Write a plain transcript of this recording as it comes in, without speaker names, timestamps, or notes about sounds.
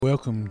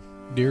Welcome,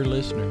 dear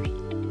listeners,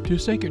 to a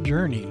sacred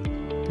journey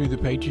through the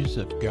pages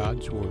of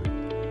God's Word.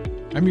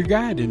 I'm your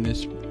guide in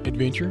this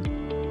adventure,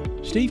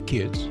 Steve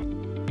Kitts,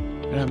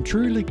 and I'm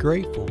truly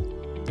grateful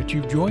that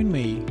you've joined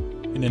me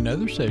in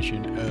another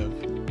session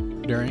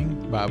of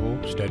During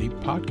Bible Study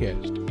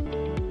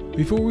Podcast.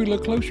 Before we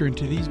look closer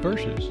into these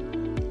verses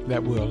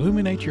that will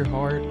illuminate your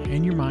heart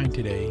and your mind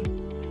today,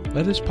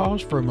 let us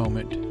pause for a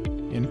moment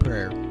in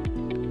prayer.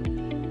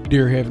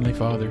 Dear Heavenly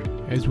Father,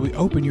 as we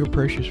open your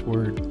precious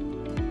Word,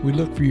 we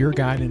look for your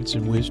guidance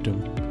and wisdom.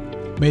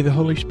 May the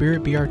Holy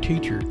Spirit be our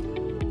teacher.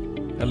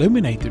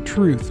 Illuminate the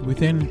truth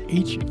within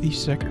each of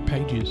these sacred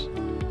pages.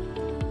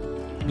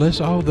 Bless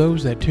all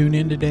those that tune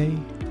in today,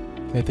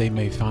 that they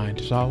may find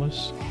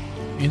solace,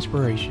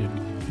 inspiration,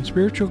 and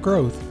spiritual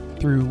growth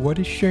through what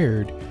is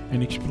shared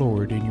and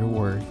explored in your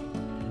Word.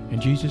 In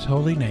Jesus'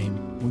 holy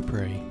name we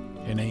pray,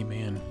 and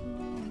amen.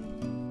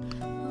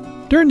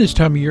 During this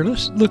time of year,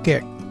 let's look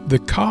at the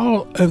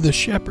call of the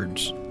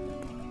shepherds.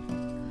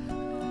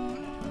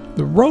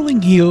 The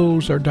rolling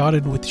hills are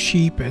dotted with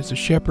sheep as the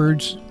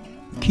shepherds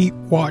keep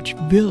watch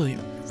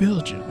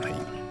diligently.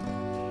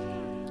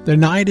 The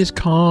night is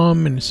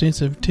calm and a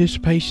sense of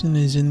anticipation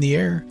is in the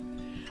air.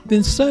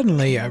 Then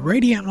suddenly a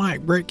radiant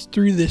light breaks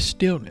through this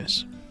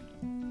stillness.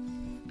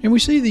 And we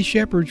see these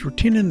shepherds were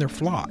tending their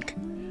flock.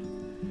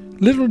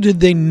 Little did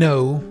they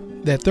know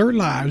that their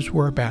lives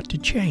were about to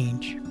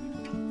change.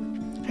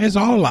 As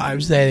all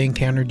lives that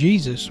encounter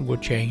Jesus will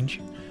change.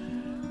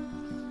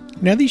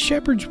 Now these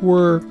shepherds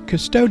were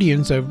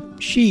custodians of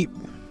sheep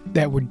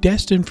that were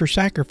destined for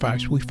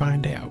sacrifice, we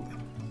find out.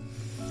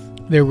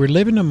 They were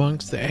living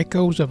amongst the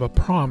echoes of a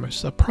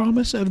promise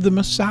of the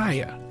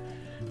Messiah.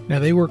 Now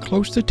they were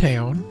close to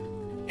town,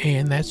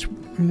 and that's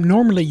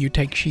normally you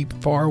take sheep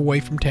far away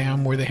from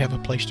town where they have a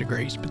place to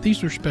graze, but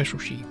these were special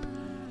sheep.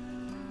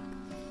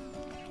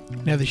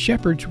 Now the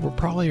shepherds were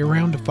probably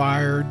around a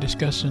fire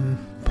discussing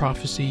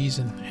prophecies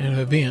and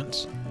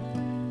events,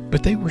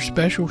 but they were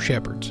special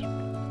shepherds.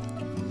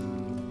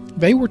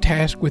 They were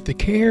tasked with the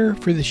care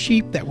for the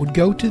sheep that would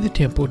go to the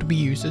temple to be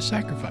used as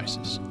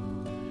sacrifices.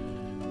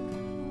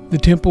 The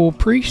temple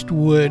priest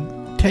would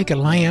take a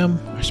lamb,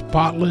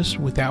 spotless,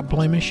 without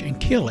blemish, and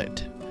kill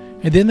it.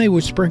 And then they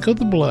would sprinkle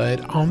the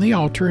blood on the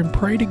altar and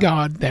pray to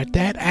God that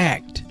that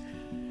act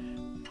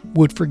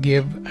would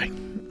forgive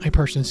a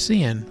person's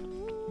sin.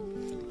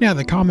 Now,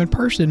 the common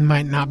person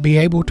might not be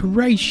able to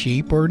raise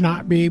sheep or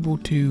not be able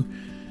to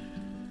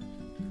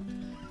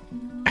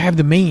have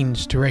the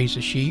means to raise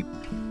a sheep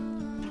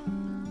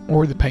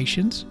or the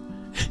patience.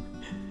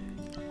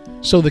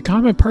 So the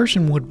common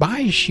person would buy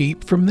a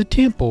sheep from the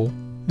temple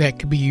that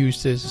could be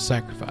used as a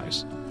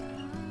sacrifice.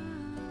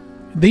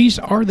 These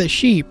are the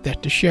sheep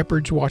that the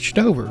shepherds watched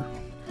over.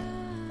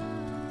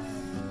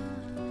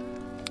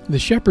 The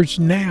shepherds,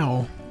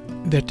 now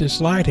that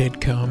this light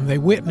had come, they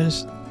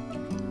witnessed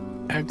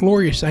a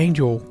glorious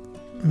angel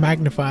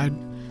magnified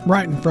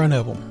right in front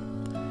of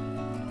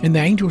them. And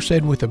the angel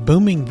said with a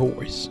booming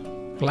voice,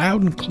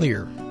 loud and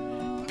clear,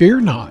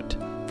 "Fear not,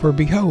 for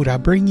behold, I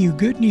bring you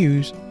good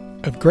news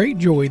of great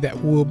joy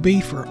that will be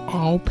for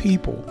all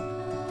people."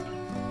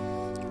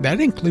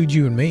 That includes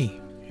you and me,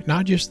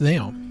 not just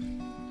them.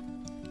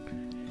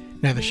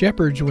 Now the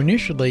shepherds were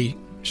initially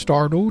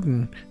startled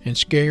and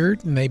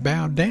scared, and they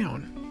bowed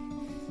down.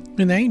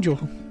 And the angel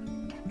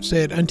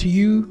said, "Unto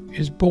you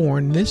is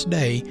born this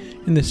day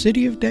in the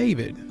city of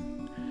David,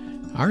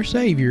 our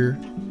Savior,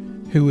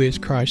 who is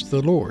Christ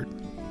the Lord."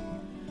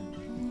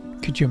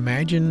 Could you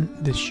imagine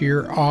the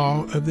sheer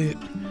awe of it?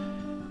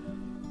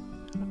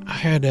 I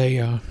had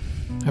a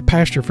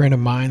pastor friend of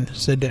mine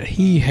said that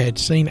he had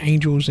seen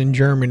angels in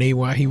Germany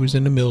while he was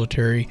in the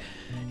military.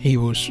 He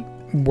was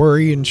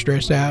worried and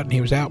stressed out, and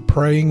he was out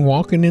praying,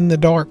 walking in the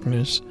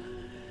darkness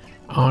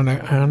on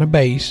a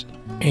base,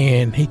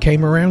 and he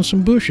came around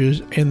some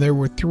bushes, and there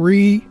were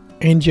 3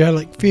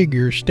 angelic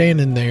figures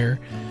standing there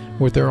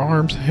with their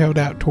arms held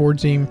out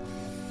towards him,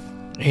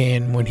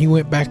 and when he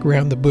went back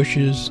around the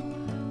bushes,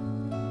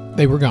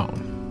 they were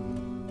gone.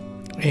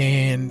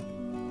 And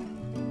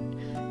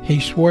he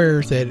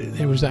swears that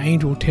it was the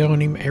angel telling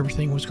him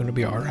everything was going to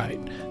be all right.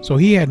 So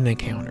he had an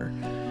encounter,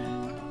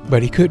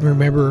 but he couldn't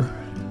remember.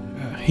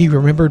 He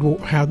remembered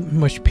how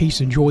much peace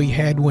and joy he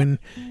had when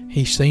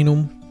he seen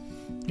them.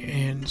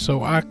 And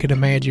so I could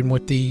imagine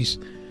what these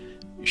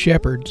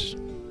shepherds,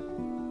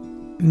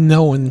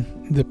 knowing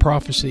the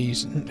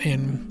prophecies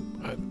and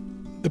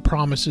the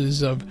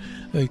promises of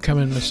the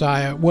coming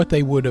Messiah, what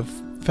they would have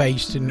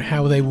faced and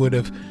how they would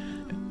have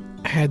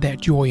had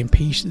that joy and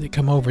peace that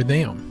come over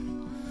them.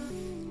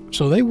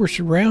 So they were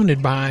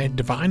surrounded by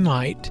divine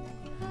light,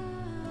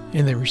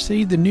 and they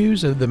received the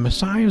news of the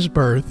Messiah's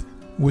birth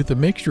with a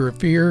mixture of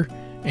fear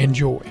and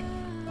joy.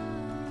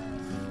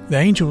 The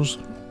angels,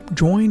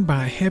 joined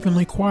by a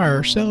heavenly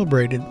choir,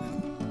 celebrated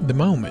the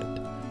moment.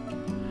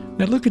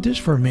 Now look at this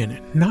for a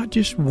minute. Not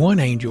just one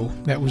angel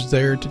that was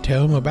there to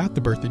tell them about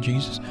the birth of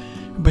Jesus,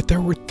 but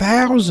there were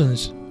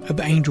thousands of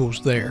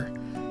angels there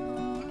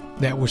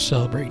that was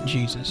celebrating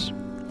Jesus.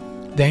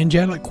 The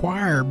angelic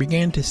choir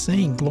began to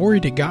sing, "Glory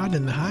to God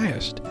in the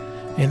highest,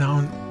 and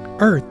on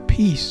earth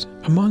peace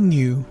among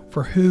you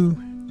for who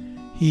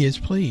he is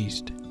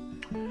pleased.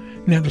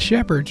 Now the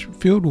shepherds,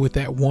 filled with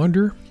that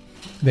wonder,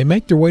 they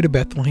make their way to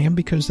Bethlehem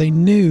because they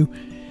knew,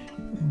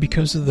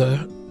 because of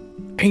the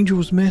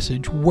angel's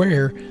message,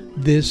 where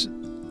this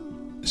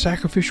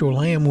sacrificial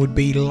lamb would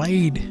be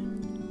laid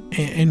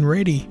and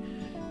ready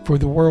for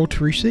the world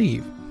to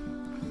receive.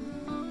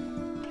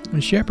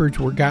 The shepherds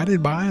were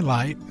guided by a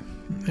light,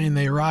 and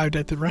they arrived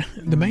at the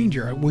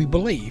manger, we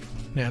believe.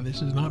 Now,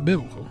 this is not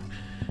biblical,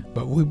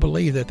 but we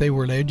believe that they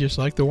were led just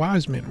like the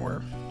wise men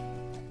were.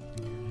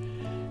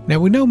 Now,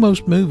 we know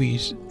most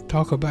movies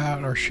talk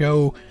about or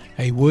show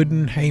a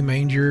wooden hay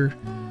manger,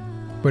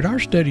 but our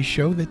studies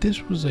show that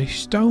this was a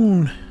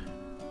stone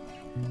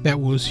that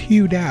was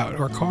hewed out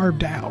or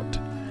carved out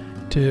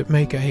to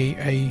make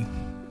a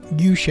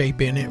U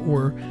shape in it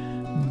where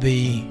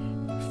the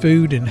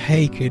food and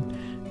hay could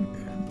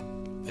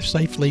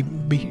safely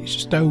be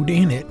stowed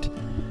in it.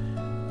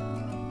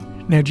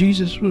 Now,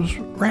 Jesus was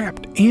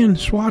wrapped in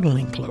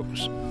swaddling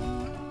clothes,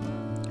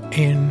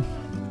 and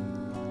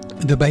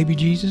the baby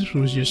Jesus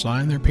was just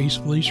lying there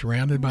peacefully,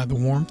 surrounded by the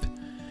warmth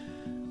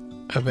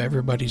of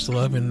everybody's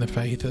love and the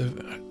faith of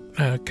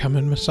a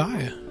coming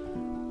Messiah.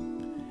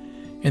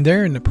 And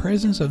there, in the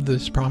presence of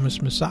this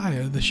promised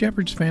Messiah, the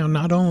shepherds found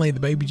not only the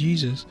baby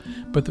Jesus,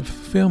 but the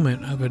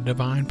fulfillment of a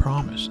divine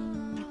promise.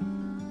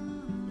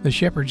 The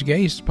shepherds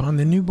gazed upon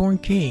the newborn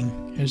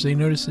king as they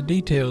noticed the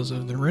details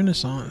of the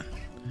Renaissance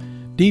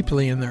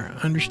deeply in their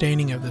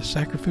understanding of the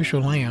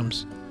sacrificial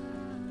lambs.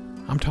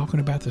 I'm talking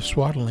about the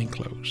swaddling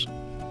clothes.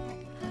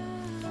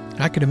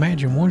 I could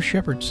imagine one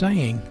shepherd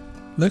saying,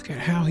 "Look at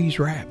how he's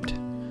wrapped,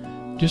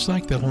 just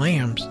like the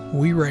lambs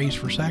we raise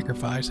for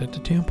sacrifice at the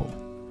temple.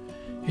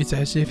 It's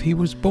as if he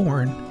was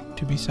born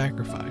to be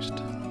sacrificed."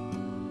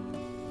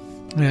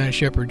 And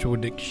shepherds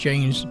would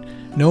exchange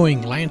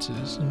knowing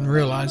glances and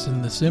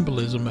realizing the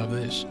symbolism of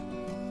this.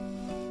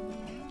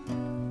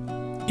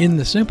 In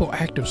the simple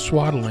act of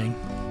swaddling,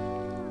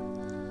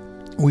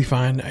 we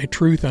find a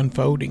truth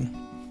unfolding,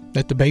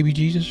 that the baby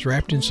Jesus,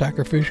 wrapped in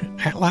sacrificial,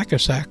 like a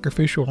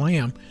sacrificial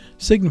lamb,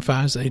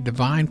 signifies a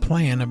divine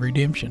plan of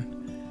redemption,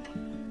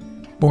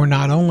 born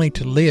not only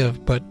to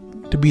live, but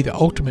to be the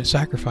ultimate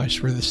sacrifice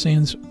for the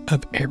sins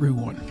of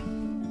everyone.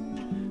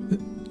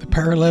 The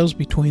parallels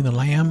between the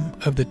Lamb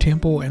of the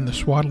temple and the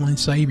swaddling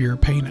Savior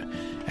paint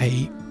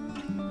a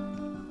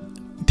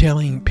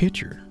telling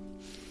picture.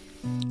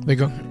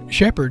 The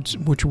shepherds,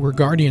 which were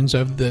guardians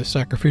of the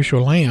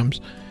sacrificial lambs,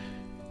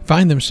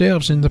 find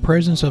themselves in the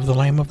presence of the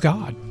Lamb of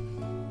God.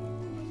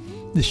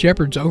 The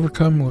shepherds,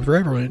 overcome with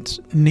reverence,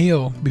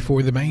 kneel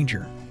before the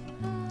manger.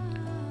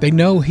 They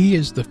know he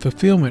is the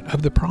fulfillment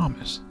of the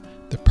promise,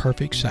 the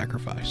perfect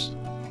sacrifice.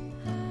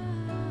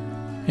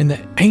 And the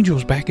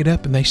angels back it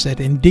up, and they said,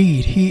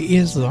 "Indeed, he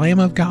is the Lamb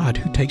of God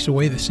who takes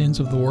away the sins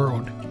of the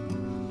world."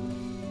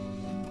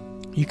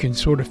 You can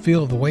sort of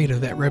feel the weight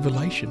of that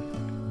revelation.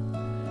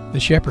 The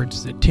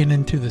shepherds that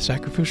tended to the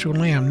sacrificial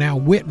lamb now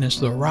witness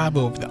the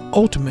arrival of the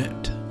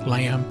ultimate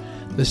Lamb,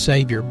 the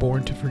Savior,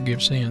 born to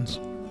forgive sins.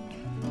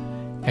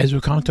 As we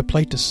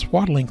contemplate the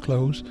swaddling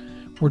clothes,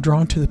 we're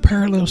drawn to the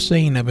parallel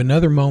scene of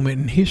another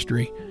moment in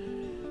history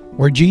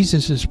where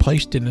Jesus is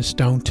placed in a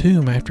stone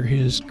tomb after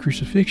his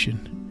crucifixion,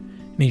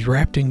 and he's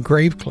wrapped in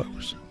grave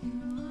clothes.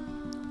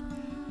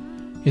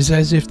 It's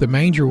as if the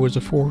manger was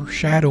a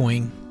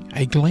foreshadowing,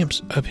 a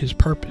glimpse of his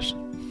purpose.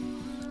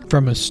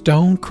 From a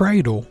stone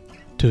cradle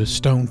to a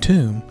stone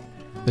tomb,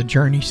 the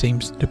journey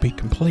seems to be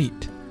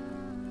complete,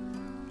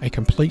 a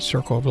complete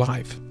circle of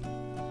life.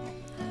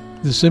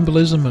 The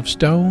symbolism of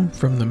stone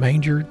from the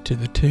manger to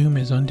the tomb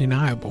is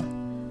undeniable.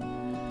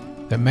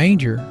 The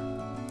manger,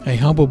 a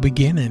humble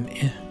beginning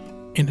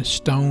in a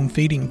stone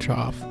feeding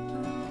trough,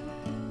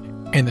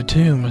 and the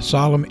tomb, a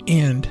solemn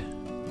end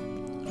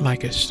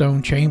like a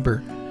stone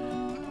chamber,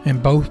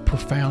 and both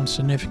profound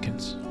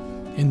significance.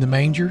 In the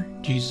manger,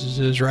 Jesus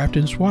is wrapped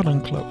in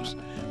swaddling clothes,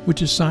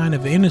 which is a sign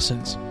of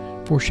innocence,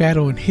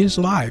 foreshadowing his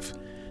life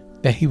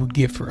that he would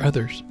give for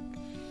others.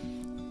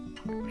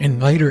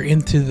 And later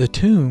into the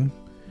tomb,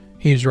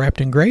 he is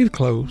wrapped in grave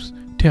clothes,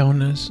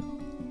 telling us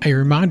a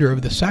reminder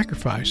of the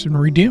sacrifice and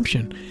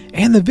redemption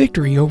and the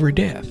victory over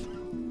death.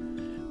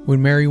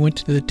 When Mary went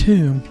to the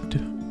tomb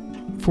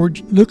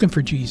looking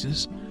for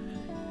Jesus,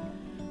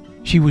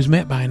 she was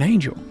met by an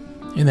angel.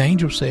 And the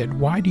angel said,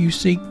 "Why do you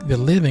seek the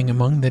living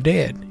among the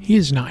dead? He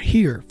is not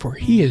here, for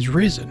he is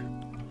risen."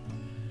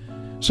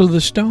 So the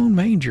stone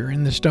manger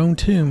and the stone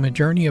tomb, a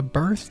journey of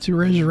birth to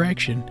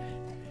resurrection,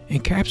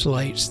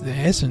 encapsulates the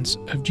essence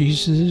of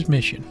Jesus'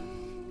 mission.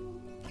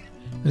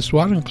 The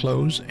swaddling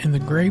clothes and the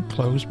grave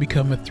clothes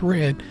become a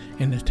thread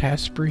in the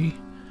tapestry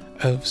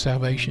of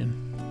salvation.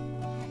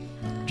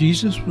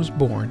 Jesus was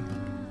born,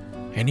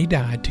 and he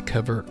died to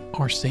cover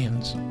our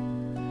sins.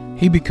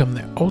 He became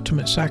the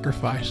ultimate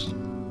sacrifice,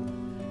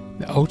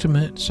 the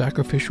ultimate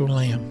sacrificial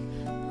lamb.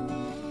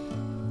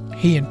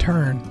 He in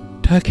turn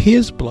took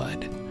his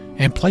blood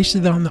and placed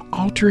it on the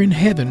altar in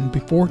heaven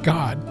before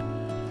God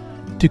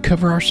to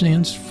cover our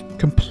sins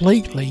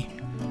completely,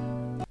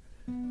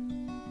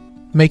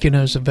 making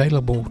us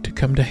available to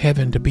come to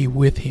heaven to be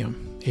with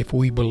Him if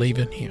we believe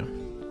in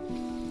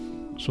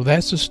Him. So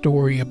that's a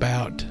story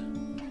about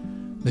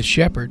the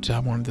shepherds I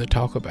wanted to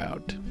talk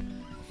about.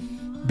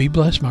 Be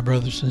blessed, my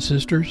brothers and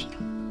sisters,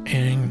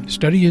 and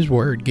study His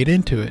Word. Get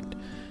into it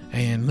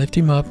and lift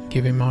Him up.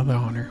 Give Him all the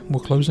honor.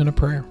 We'll close in a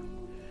prayer.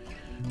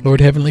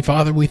 Lord Heavenly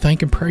Father, we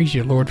thank and praise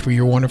You, Lord, for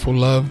Your wonderful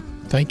love.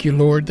 Thank You,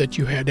 Lord, that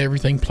You had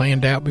everything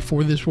planned out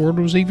before this world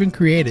was even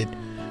created,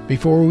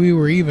 before we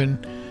were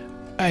even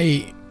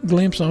a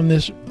glimpse on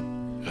this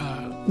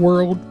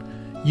world.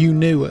 You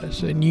knew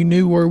us, and You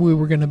knew where we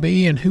were going to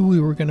be and who we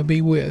were going to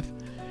be with.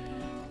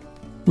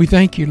 We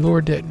thank You,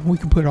 Lord, that we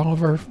can put all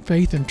of our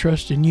faith and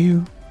trust in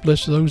You.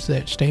 Bless those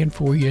that stand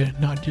for You,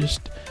 not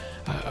just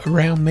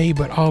around me,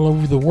 but all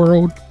over the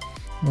world.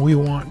 We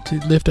want to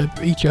lift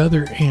up each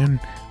other and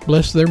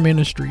bless their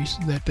ministries,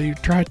 that they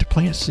try to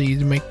plant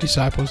seeds and make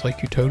disciples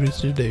like You told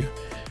us to do.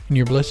 In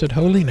Your blessed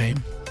holy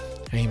name,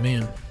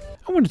 amen.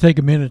 I want to take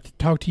a minute to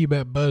talk to you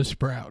about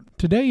Buzzsprout.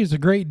 Today is a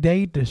great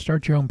day to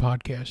start your own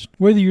podcast.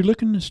 Whether you're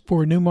looking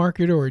for a new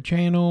market or a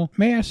channel,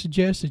 may I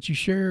suggest that you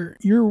share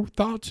your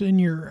thoughts and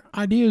your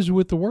ideas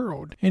with the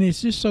world. And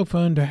it's just so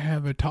fun to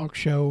have a talk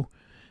show.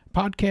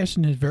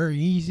 Podcasting is very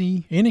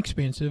easy,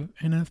 inexpensive,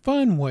 and a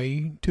fun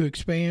way to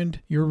expand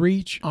your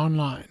reach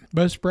online.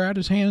 Buzzsprout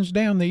is hands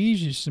down the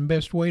easiest and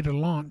best way to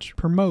launch,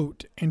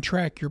 promote, and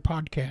track your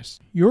podcast.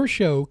 Your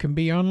show can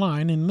be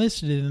online and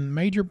listed in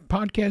major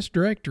podcast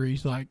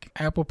directories like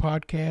Apple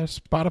Podcasts,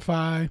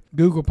 Spotify,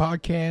 Google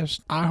Podcasts,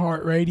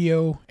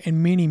 iHeartRadio,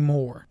 and many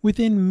more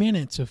within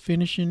minutes of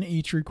finishing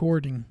each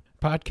recording.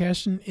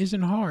 Podcasting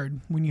isn't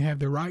hard when you have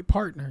the right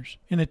partners.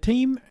 And a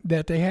team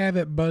that they have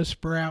at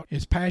Buzzsprout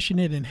is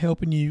passionate in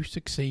helping you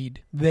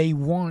succeed. They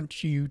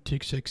want you to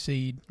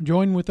succeed.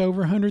 Join with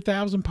over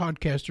 100,000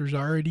 podcasters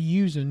already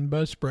using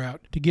Buzzsprout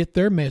to get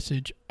their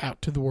message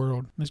out to the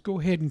world. Let's go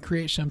ahead and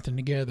create something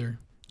together.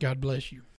 God bless you.